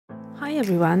Hi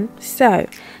everyone, so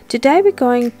today we're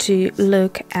going to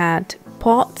look at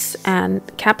pots and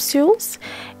capsules.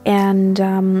 And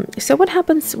so what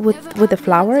happens with the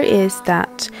flower is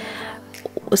that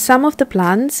some of the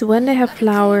plants, when they have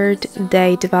flowered,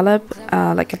 they develop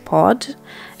like a pod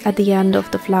at the end of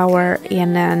the flower,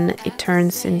 and then it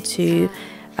turns into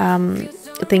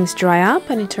things dry up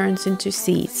and it turns into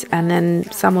seeds, and then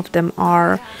some of them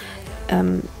are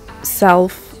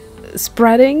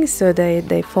self-spreading, so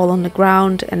they fall on the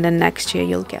ground, and then next year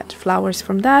you'll get flowers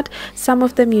from that. Some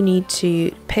of them you need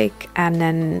to pick and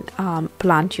then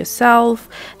plant yourself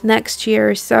next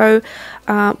year. So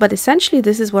but essentially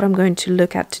this is what I'm going to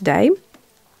look at today,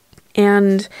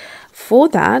 and for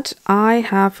that I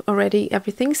have already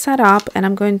everything set up, and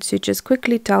I'm going to just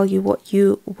quickly tell you what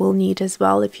you will need as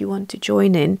well if you want to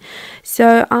join in.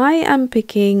 So I am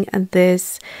picking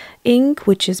this ink,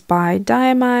 which is by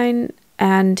Diamine,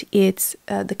 and it's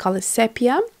the color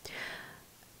Sepia,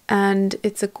 and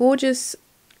it's a gorgeous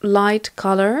light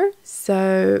color,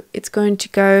 so it's going to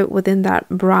go within that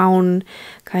brown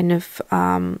kind of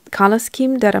color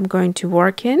scheme that I'm going to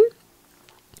work in.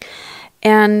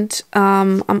 And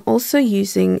I'm also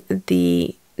using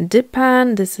the dip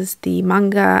pen. This is the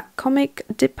Manga comic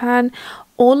dip pen.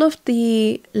 All of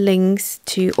the links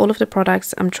to all of the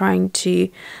products I'm trying to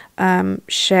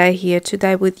share here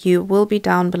today with you will be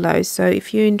down below, so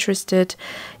if you're interested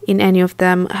in any of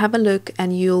them, have a look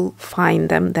and you'll find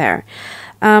them there.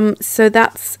 So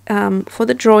that's for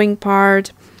the drawing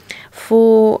part.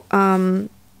 For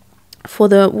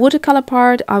the watercolor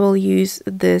part, I will use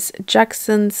this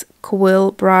Jackson's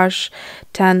Quill brush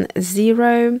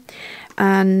 10-0,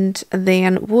 and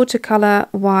then watercolor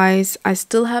wise I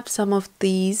still have some of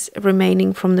these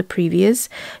remaining from the previous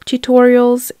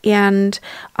tutorials, and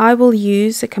I will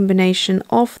use a combination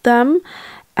of them.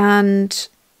 And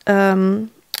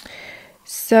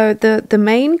so the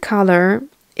main color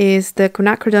is the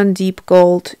Quinacridone Deep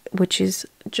Gold, which is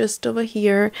just over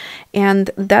here,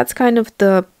 and that's kind of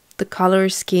the color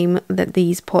scheme that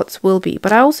these pots will be.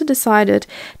 But I also decided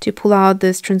to pull out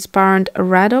this transparent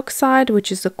red oxide,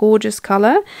 which is a gorgeous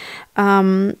color,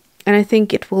 and I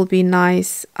think it will be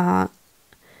nice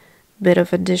bit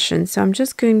of addition. So I'm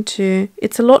just going to,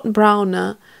 it's a lot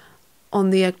browner on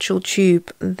the actual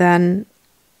tube than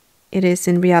it is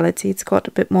in reality. It's got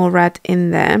a bit more red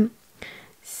in there,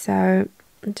 so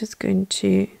I'm just going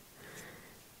to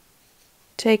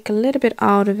take a little bit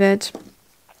out of it.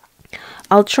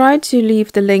 I'll try to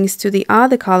leave the links to the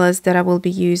other colors that I will be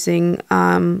using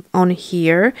on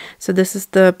here. So this is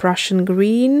the Prussian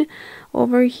green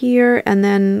over here, and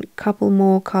then a couple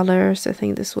more colors. I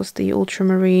think this was the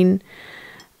Ultramarine,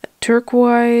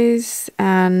 turquoise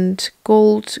and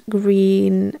gold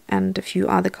green, and a few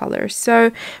other colors.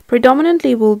 So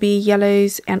predominantly will be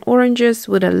yellows and oranges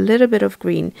with a little bit of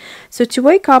green. So to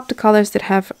wake up the colors that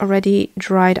have already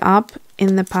dried up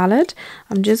in the palette,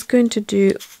 I'm just going to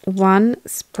do one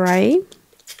spray,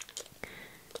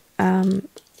 and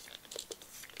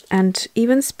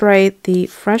even spray the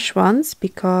fresh ones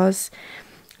because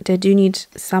they do need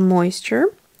some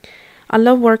moisture. I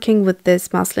love working with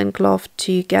this muslin cloth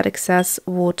to get excess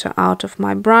water out of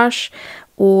my brush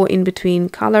or in between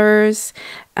colors,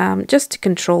 just to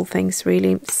control things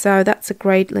really. So that's a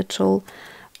great little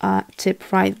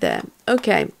tip right there.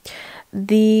 Okay,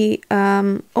 the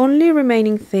only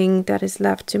remaining thing that is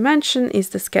left to mention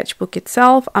is the sketchbook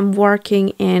itself. I'm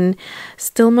working in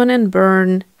Stillman and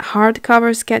Birn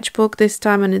hardcover sketchbook this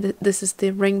time, and this is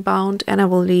the ring bound, and I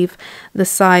will leave the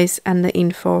size and the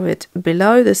info of it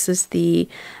below. This is the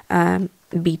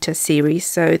beta series,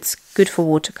 so it's good for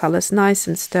watercolors, nice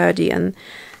and sturdy and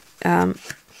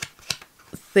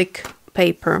thick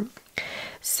paper.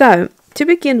 So to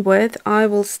begin with, I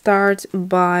will start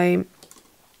by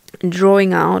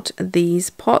drawing out these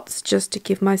pots just to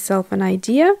give myself an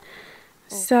idea.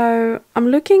 So I'm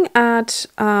looking at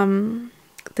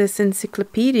this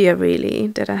encyclopedia really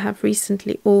that I have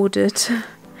recently ordered.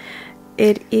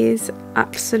 It is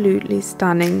absolutely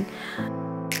stunning.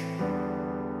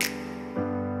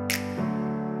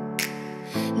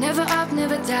 Never up,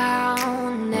 never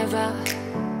down, never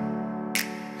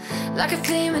like a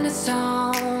theme in a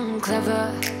song,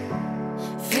 clever.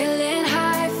 Feeling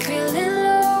high, feeling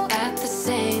low at the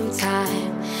same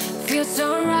time. Feels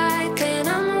so right, then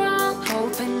I'm wrong,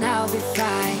 hoping I'll be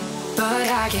fine. But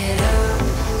I get up,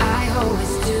 I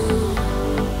always do.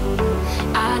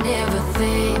 I never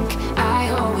think,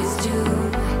 I always do.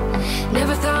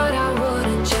 Never thought I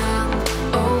wouldn't jump,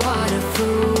 oh what a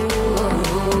fool.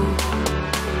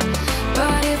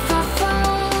 But if I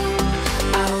fall,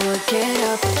 I will get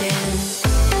up again.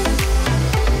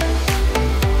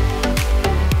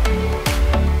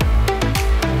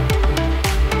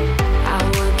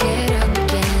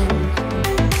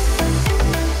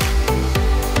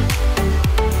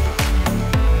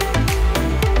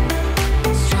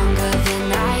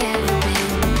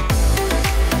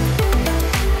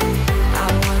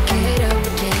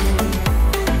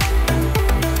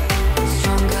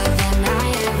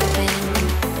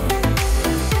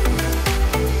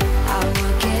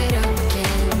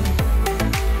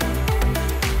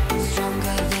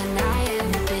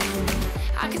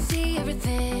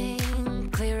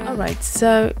 Alright,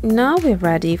 so now we're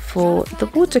ready for the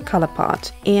watercolor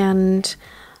part, and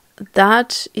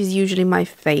that is usually my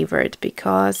favorite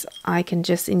because I can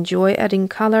just enjoy adding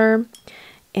color,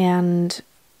 and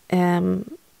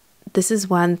this is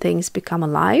when things become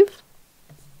alive.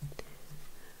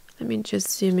 Let me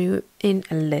just zoom in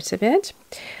a little bit.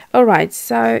 Alright,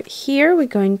 so here we're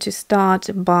going to start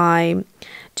by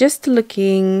just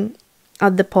looking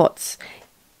at the pots,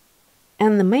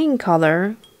 and the main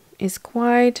color is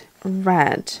quite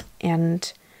red,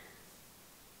 and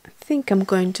I think I'm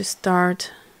going to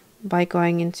start by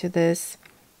going into this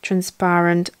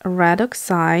transparent red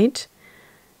oxide.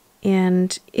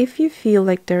 And if you feel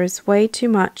like there is way too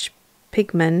much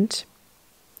pigment,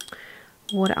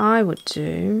 what I would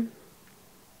do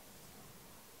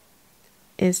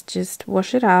is just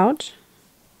wash it out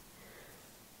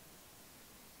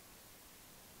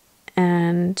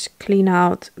and clean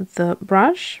out the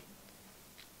brush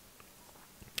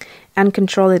and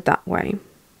control it that way.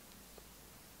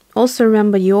 Also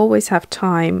remember, you always have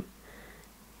time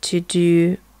to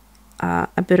do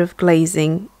a bit of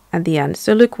glazing at the end.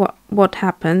 So look what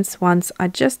happens once I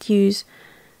just use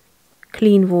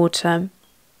clean water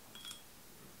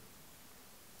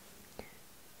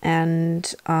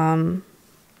and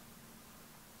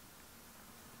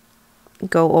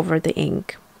go over the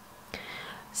ink.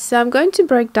 So I'm going to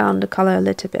break down the color a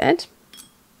little bit.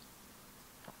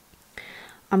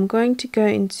 I'm going to go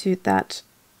into that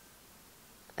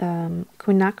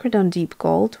Quinacridone Deep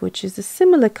Gold, which is a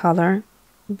similar color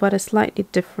but a slightly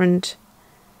different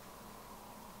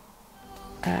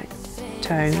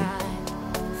tone.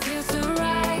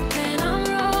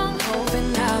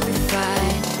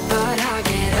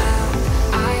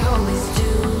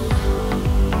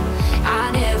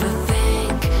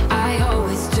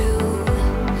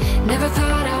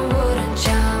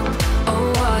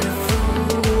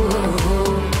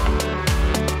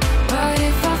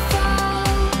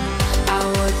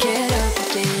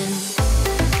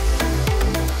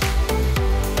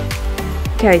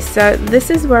 Okay, so this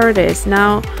is where it is.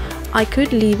 Now I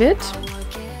could leave it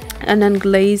and then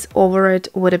glaze over it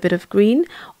with a bit of green,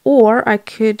 or I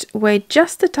could wait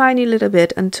just a tiny little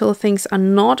bit until things are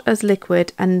not as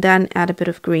liquid and then add a bit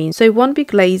of green. So it won't be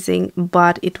glazing,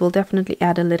 but it will definitely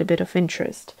add a little bit of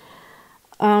interest.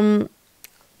 I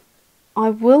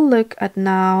will look at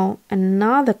now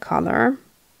another color,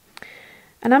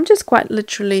 and I'm just quite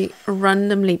literally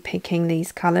randomly picking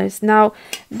these colors. Now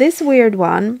this weird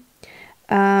one,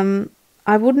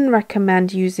 I wouldn't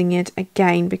recommend using it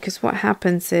again, because what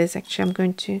happens is, actually I'm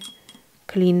going to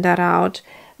clean that out.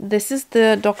 This is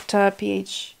the Dr.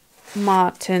 P.H.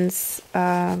 Martin's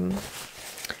Hydrous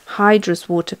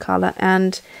watercolor,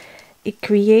 and it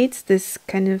creates this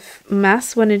kind of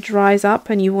mess when it dries up,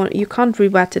 and you can't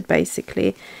re-wet it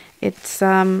basically. It's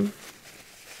I'm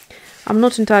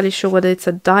not entirely sure whether it's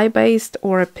a dye-based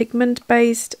or a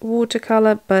pigment-based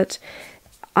watercolor, but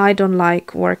I don't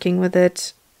like working with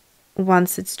it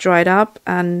once it's dried up,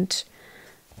 and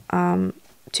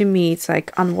to me it's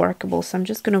like unworkable. So I'm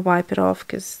just going to wipe it off,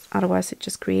 because otherwise it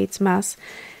just creates mess.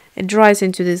 It dries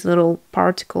into these little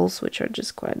particles, which are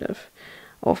just kind of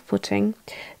off-putting.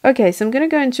 Okay, so I'm going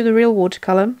to go into the real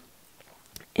watercolor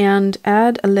and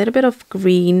add a little bit of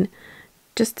green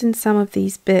just in some of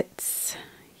these bits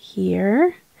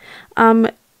here.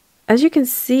 As you can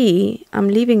see, I'm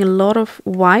leaving a lot of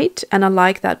white, and I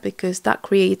like that because that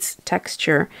creates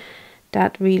texture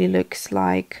that really looks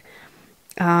like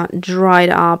dried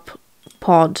up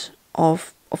pod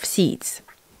of seeds.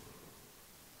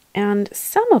 And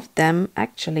some of them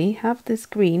actually have this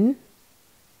green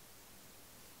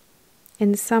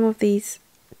in some of these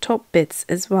top bits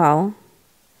as well.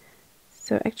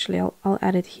 So actually I'll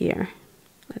add it here.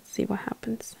 Let's see what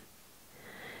happens.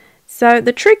 So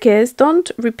the trick is, don't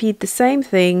repeat the same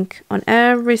thing on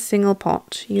every single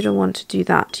pot. You don't want to do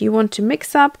that. You want to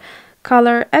mix up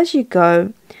color as you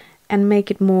go and make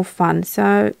it more fun.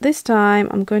 So this time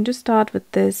I'm going to start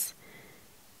with this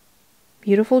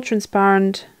beautiful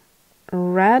transparent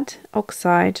red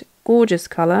oxide, gorgeous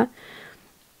color.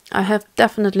 I have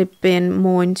definitely been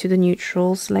more into the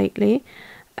neutrals lately,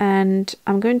 and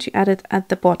I'm going to add it at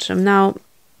the bottom. Now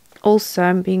also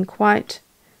I'm being quite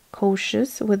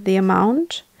cautious with the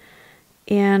amount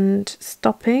and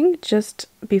stopping just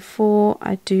before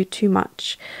I do too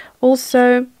much.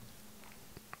 Also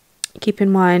keep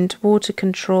in mind, water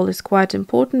control is quite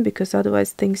important, because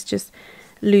otherwise things just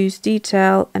lose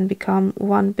detail and become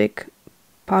one big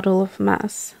puddle of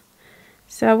mess.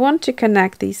 So I want to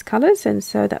connect these colors, and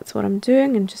so that's what I'm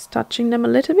doing, and just touching them a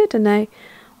little bit, and they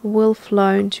will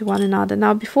flow into one another.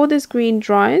 Now before this green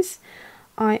dries,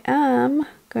 I am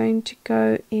going to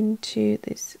go into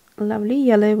this lovely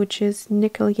yellow, which is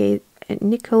nickel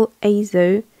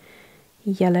azo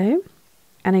yellow,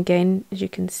 and again, as you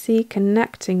can see,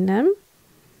 connecting them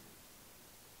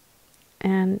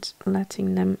and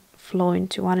letting them flow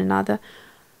into one another.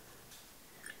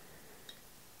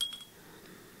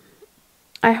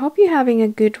 I hope you're having a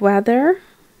good weather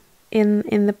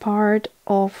in the part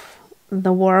of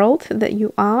the world that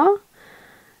you are.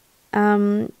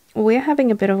 We're having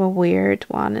a bit of a weird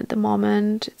one at the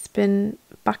moment. It's been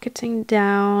bucketing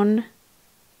down.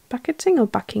 Bucketing or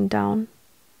bucking down?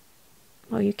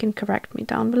 Well, you can correct me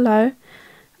down below.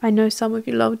 I know some of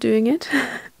you love doing it.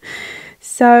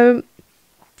 So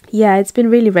yeah, it's been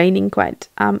really raining quite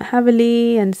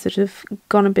heavily and sort of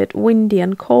gone a bit windy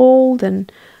and cold and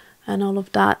all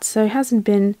of that. So it hasn't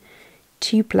been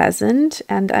too pleasant,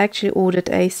 and I actually ordered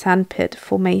a sandpit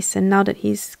for Mason now that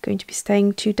he's going to be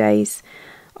staying 2 days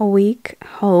a week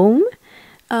home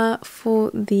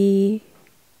for this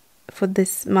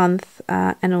month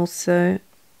and also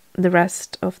the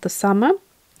rest of the summer.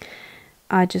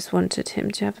 I just wanted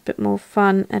him to have a bit more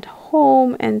fun at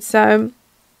home, and so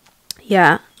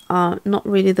yeah, not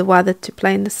really the weather to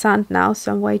play in the sand now,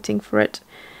 so I'm waiting for it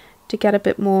to get a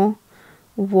bit more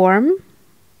warm.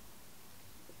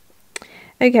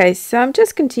 Okay, so I'm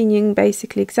just continuing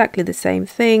basically exactly the same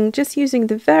thing, just using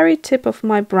the very tip of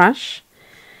my brush.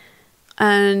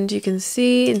 And you can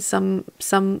see in some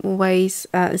ways,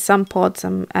 some pots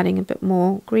I'm adding a bit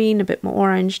more green, a bit more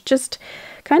orange, just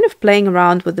kind of playing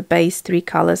around with the base 3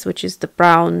 colors, which is the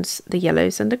browns, the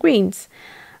yellows and the greens.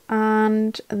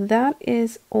 And that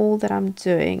is all that I'm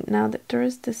doing. Now that there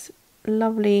is this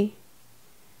lovely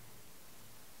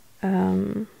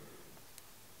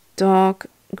dark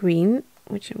green,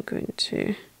 which I'm going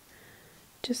to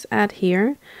just add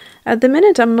here. At the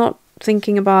minute I'm not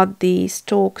thinking about the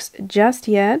stalks just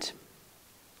yet.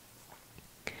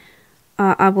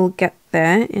 I will get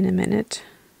there in a minute.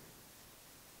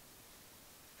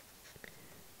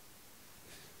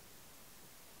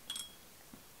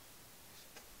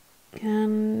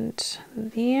 And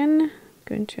then I'm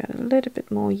going to add a little bit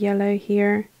more yellow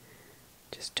here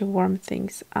just to warm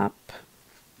things up.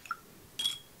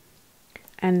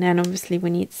 And then obviously we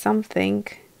need something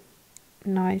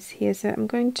nice here, so I'm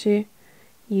going to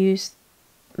use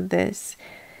this.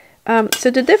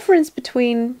 So the difference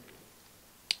between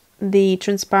the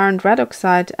transparent red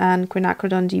oxide and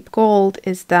quinacridone deep gold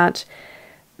is that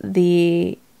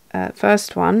the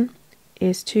first one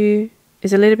is a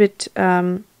little bit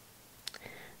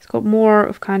it's got more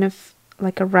of kind of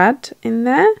like a red in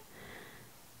there,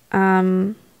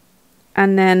 and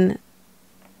then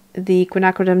the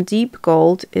quinacridone deep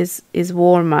gold is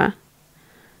warmer,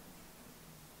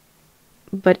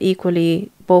 but equally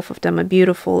both of them are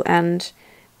beautiful, and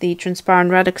the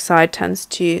transparent red oxide tends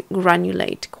to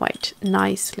granulate quite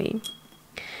nicely.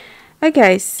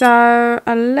 Okay, so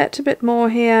a little bit more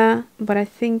here, but I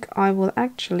think I will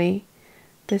actually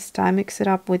this time mix it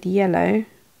up with yellow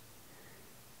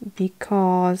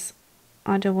because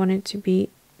I don't want it to be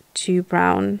too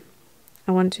brown.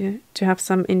 I want to have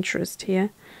some interest here.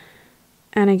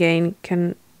 And again,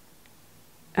 can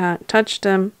touch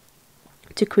them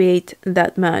to create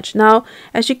that merge. Now,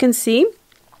 as you can see,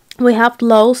 we have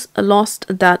lost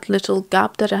that little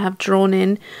gap that I have drawn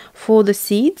in for the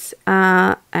seeds,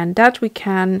 and that we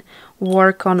can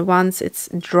work on once it's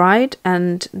dried,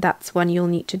 and that's when you'll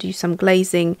need to do some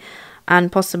glazing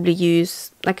and possibly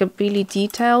use like a really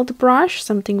detailed brush,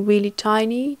 something really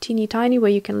tiny, teeny tiny,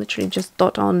 where you can literally just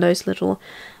dot on those little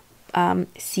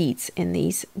seeds in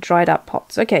these dried up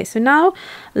pots. Okay, so now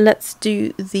let's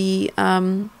do the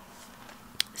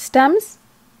stems.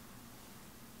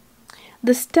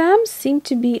 The stems seem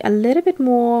to be a little bit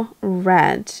more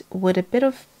red with a bit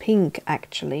of pink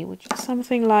actually, which is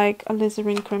something like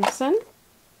alizarin crimson,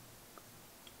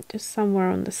 just somewhere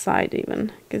on the side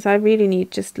even, because I really need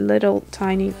just a little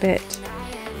tiny bit.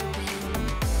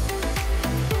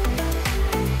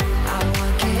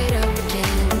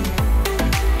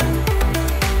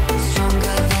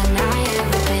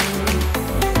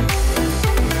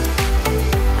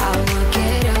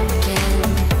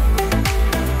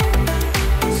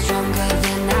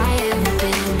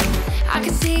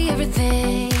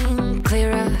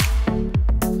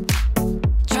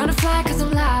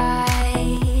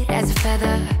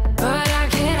 But I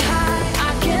get high,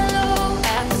 I get low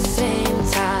at the same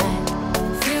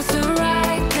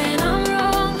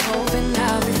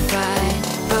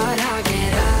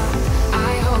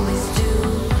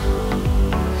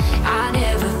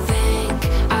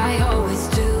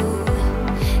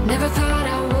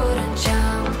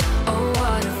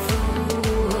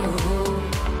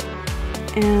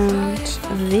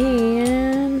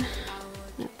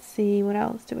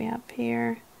else do we have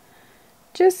here?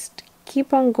 Just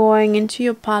keep on going into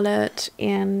your palette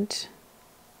and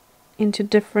into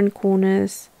different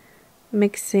corners,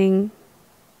 mixing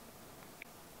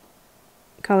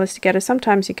colors together.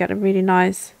 Sometimes you get a really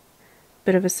nice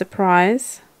bit of a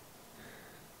surprise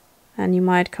and you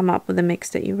might come up with a mix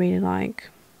that you really like.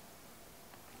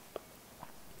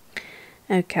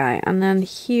 Okay, and then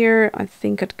here I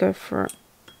think I'd go for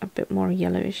a bit more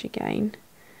yellowish again.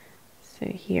 So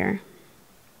here.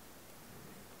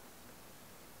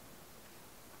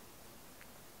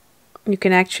 You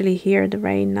can actually hear the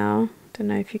rain now. Don't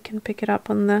know if you can pick it up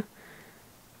on the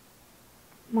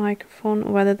microphone,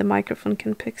 or whether the microphone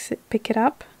can pick it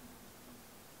up.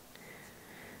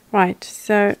 Right,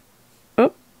 so,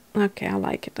 oh, okay, I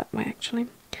like it that way actually.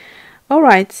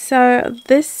 Alright, so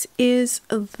this is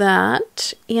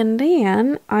that, and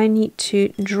then I need to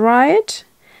dry it.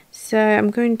 So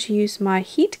I'm going to use my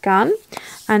heat gun,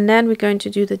 and then we're going to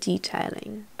do the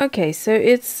detailing. Okay, so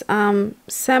it's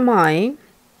semi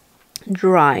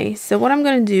dry. So what I'm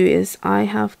going to do is I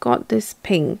have got this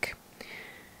pink,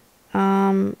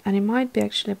 and it might be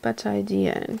actually a better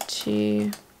idea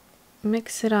to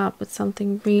mix it up with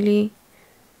something really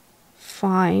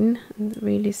fine and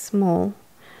really small.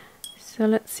 So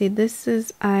let's see, this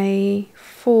is a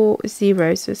 40,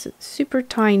 so it's a super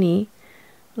tiny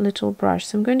little brush.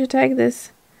 So I'm going to take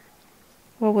this,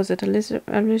 what was it,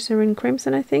 alizarin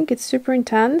crimson, I think. It's super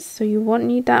intense, so you won't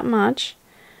need that much.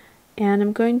 And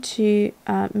I'm going to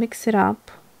mix it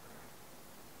up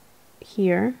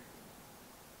here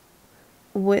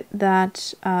with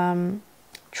that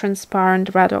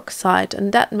transparent red oxide,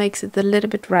 and that makes it a little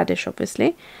bit reddish,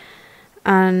 obviously,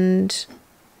 and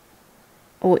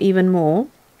or even more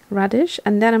reddish.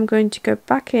 And then I'm going to go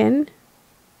back in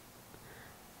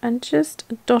and just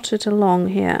dot it along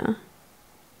here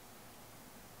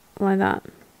like that.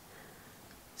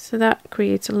 So that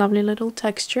creates a lovely little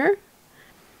texture.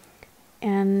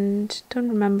 And don't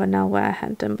remember now where I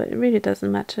had them, but it really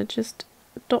doesn't matter. Just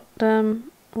dot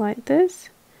them like this.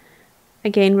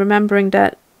 Again, remembering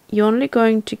that you're only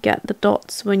going to get the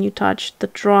dots when you touch the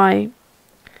dry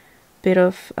bit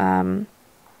of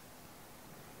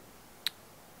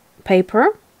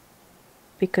paper,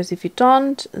 because if you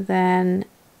don't, then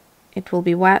it will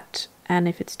be wet, and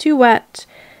if it's too wet,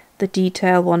 the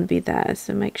detail won't be there.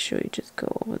 So make sure you just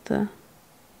go over the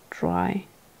dry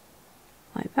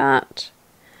like that.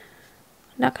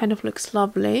 That kind of looks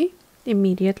lovely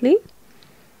immediately.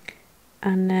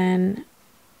 And then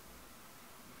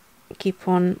keep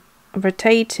on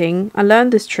rotating. I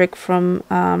learned this trick from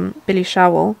Billy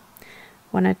Showell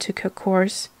when I took her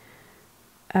course,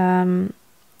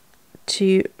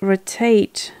 to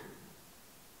rotate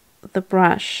the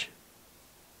brush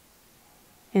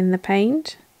in the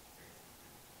paint.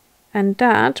 And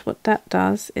what that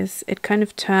does is it kind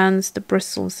of turns the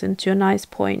bristles into a nice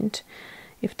point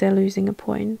if they're losing a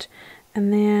point.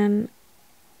 And then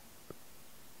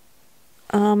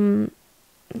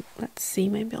let's see,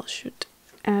 maybe I should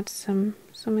add some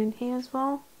in here as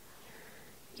well.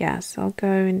 Yes, I'll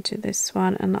go into this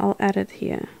one and I'll add it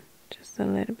here just a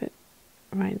little bit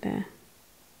right there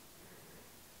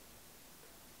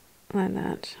like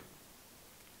that.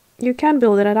 You can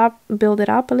build it up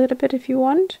a little bit if you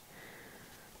want.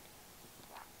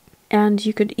 And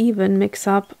you could even mix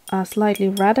up a slightly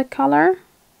redder color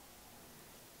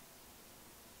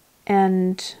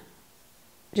and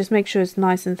just make sure it's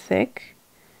nice and thick.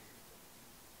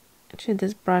 Actually,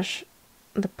 this brush,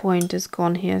 the point is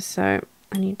gone here, so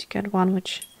I need to get one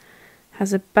which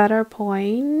has a better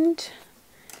point.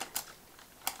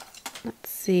 Let's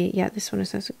see, yeah, this one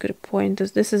has a good point.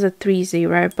 This is a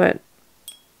 3-0, but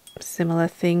similar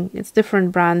thing. It's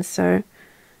different brands, so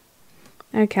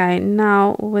okay.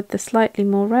 Now with the slightly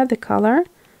more redder color,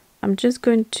 I'm just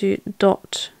going to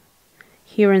dot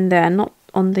here and there, not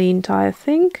on the entire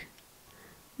thing,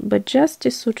 but just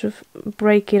to sort of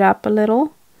break it up a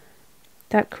little.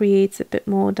 That creates a bit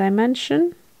more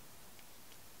dimension.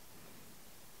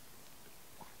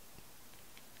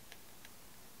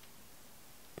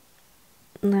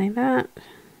 Like that.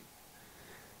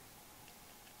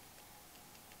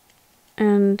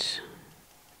 And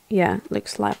yeah,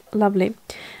 looks like lovely.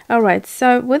 Alright,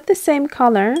 so with the same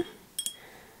color,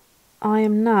 I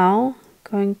am now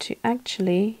going to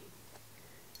actually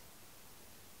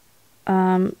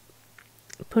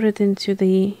put it into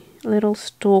the little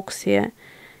stalks here.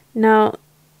 Now,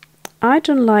 I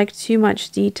don't like too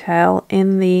much detail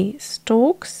in the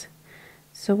stalks,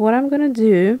 so what I'm going to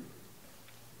do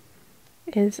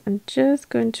is I'm just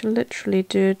going to literally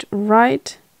do it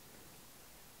right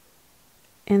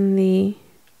in the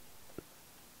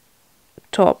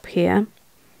top here,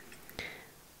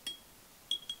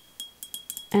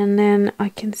 And then I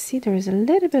can see there is a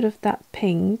little bit of that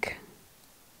pink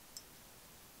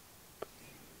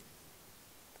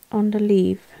on the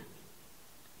leaf.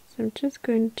 So I'm just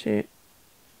going to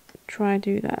try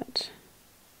do that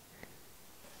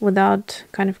without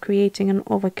kind of creating an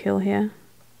overkill here.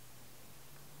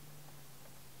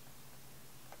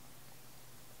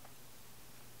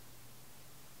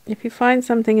 If you find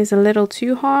something is a little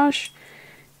too harsh,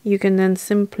 you can then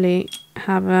simply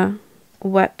have a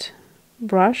wet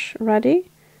brush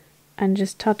ready and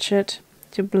just touch it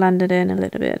to blend it in a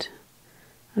little bit,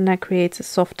 and that creates a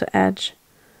softer edge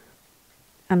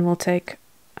and will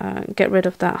get rid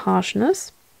of that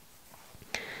harshness.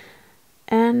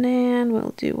 And then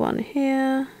we'll do one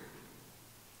here.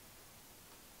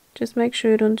 Just make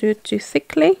sure you don't do it too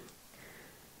thickly,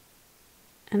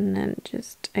 and then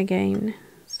just again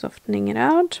softening it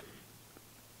out.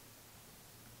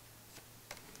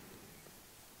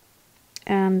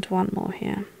 And one more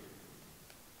here.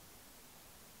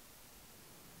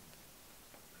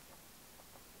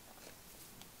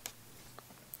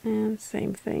 And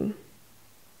same thing.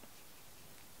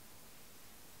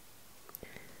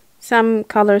 Some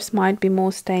colors might be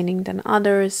more staining than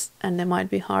others, and they might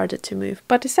be harder to move.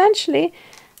 But essentially,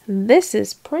 this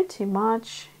is pretty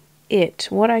much it.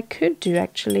 What I could do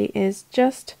actually is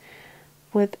just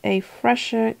with a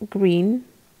fresher green,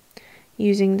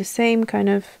 using the same kind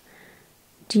of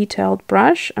detailed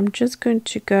brush, I'm just going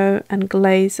to go and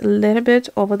glaze a little bit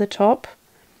over the top,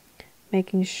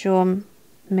 making sure I'm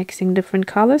mixing different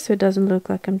colors so it doesn't look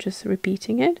like I'm just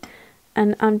repeating it.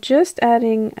 And I'm just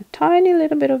adding a tiny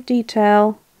little bit of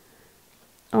detail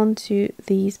onto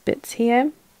these bits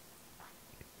here.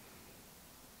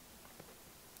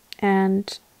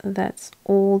 And that's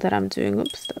all that I'm doing.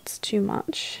 Oops, that's too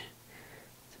much.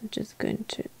 So I'm just going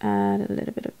to add a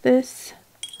little bit of this.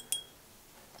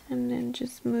 And then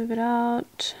just move it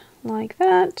out like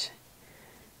that.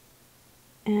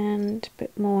 And a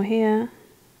bit more here.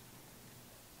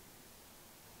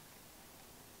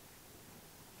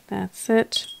 That's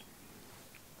it.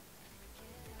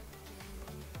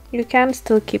 You can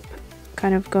still keep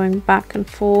kind of going back and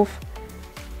forth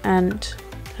and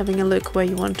having a look where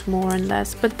you want more and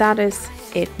less, but that is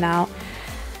it now.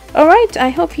 Alright, I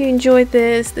hope you enjoyed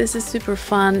this. This is super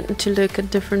fun to look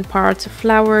at different parts of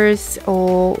flowers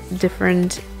or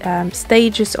different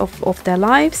stages of their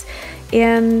lives.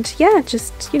 And yeah,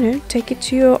 just, you know, take it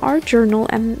to your art journal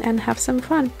and have some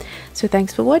fun. So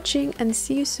thanks for watching and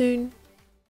see you soon.